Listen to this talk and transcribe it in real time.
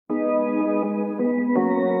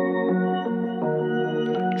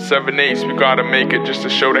7/8, we gotta make it just to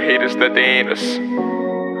show the haters that they ain't us.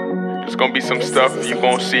 There's gonna be some stuff you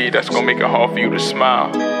gon' see that's gonna make it hard for you to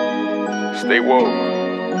smile. Stay woke.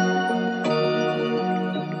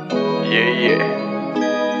 Yeah.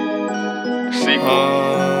 The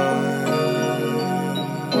sequel.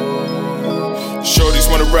 Shorties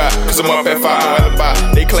wanna ride, cause I'm up at 5, no alibi.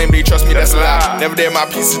 They claim they trust me, that's a lie. Never did my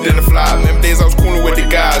pieces, didn't fly. Remember days I was coolin' with the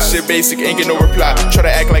guys. Shit basic, ain't get no reply. Try to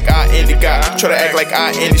act like I ain't the guy. Try to act like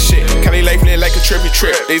I ain't the shit. Cali life lit like a trippy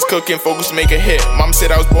trip. Days cooking, focus to make a hit. Mama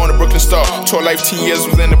said I was born a Brooklyn star. Tour life 10 years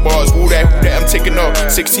was in the bars. Woo that, I'm taking off.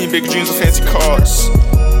 16 big dreams of fancy cars.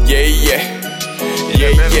 Yeah.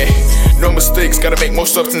 No mistakes, gotta make more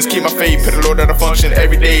substance. Keep my faith, put the Lord out of function.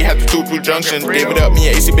 Every day, have to do through junction. Gave it up, me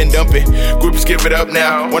and AC been dumping. Groupies give it up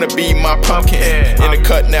now. Wanna be my pumpkin. In the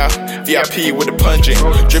cut now. VIP with the pungent.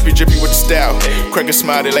 Drippy with the style. Crack a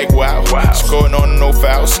smile, they like wow. Scoring on no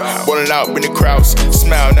fouls. Balling out in the crowds.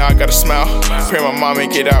 Smile, now I gotta smile. Pray my mom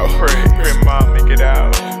make it out. Pray mom make it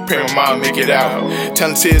out. Pray my mom make it out.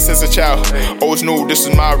 Talented since a child. Always knew this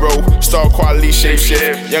is my role. Star quality, shape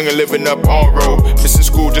shift. Younger living up on road. Missing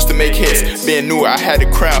school just to make hits. Being new, I had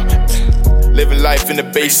a crown. Living life in the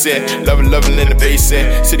basin. Loving in the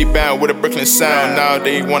basin. City bound with a Brooklyn sound. Now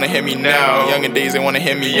they wanna hear me now. Younger days they wanna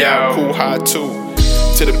hear me out. Cool high too.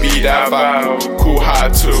 To the beat I vow. Cool high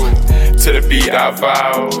too. To the beat I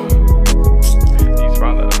vow.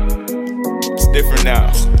 It's different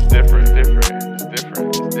now. Different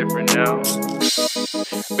now.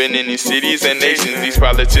 Been in these cities and nations. These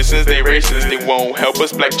politicians, they racist. They won't help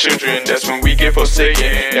us black children. That's when we get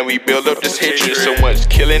forsaken. Then we build up this hatred. So much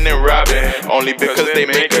killing and robbing. Only because they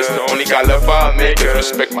make us. Only got love for our makers.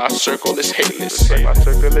 Respect my circle, it's hateless.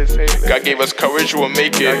 God gave us courage, we'll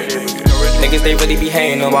make it. Niggas, they really be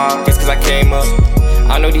hating on me. Guess cause I came up.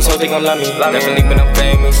 I know these hoes, they gon' love me. Definitely when I'm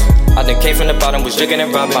famous. I done came from the bottom, was drinking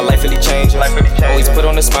and robbing. My life really changed. Always put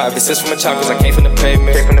on a smile, ever since from a child, cause I came from the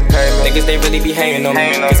pavement. Niggas, they really be hating on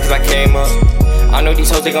me. Guess cause I came up. I know these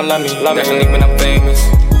hoes, they gon' love me. Definitely when I'm famous.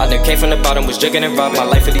 I done came from the bottom, was drinking and robbing. My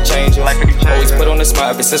life really changed. Always put on a smile,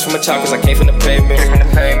 ever since from a child, cause I came from the pavement.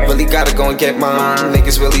 Really gotta go and get mine.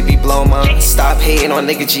 Niggas really be blowin' mine. Stop hating on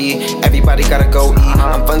nigga G. Everybody gotta go eat.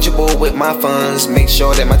 I'm fungible with my funds. Make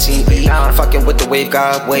sure that my team eat. Fucking with the wave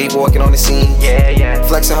god, wave walking on the scene.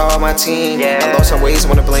 Flexing hard on my team. I lost some ways,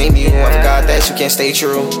 wanna blame you. I forgot that you can't stay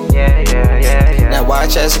true. Now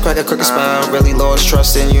watch as you crack a crooked spine. Really lost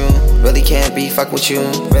trust in you. Really can't be fuck with you.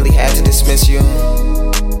 Really had to dismiss you.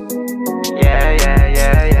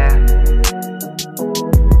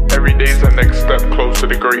 Every day's the next step closer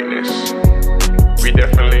to greatness. We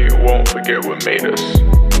definitely won't forget what made us.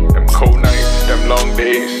 Them cold nights, them long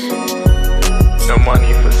days. No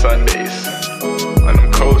money for Sundays. On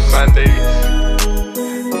them cold Sundays,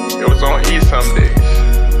 it was on E some days.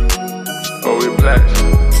 But we blessed.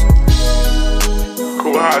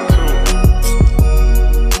 Cool high too.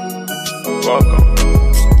 Welcome.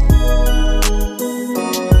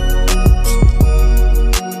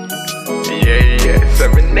 Yeah,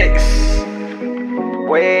 7/8.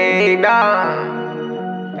 Way down.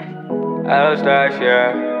 ElStacks,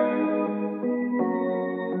 yeah.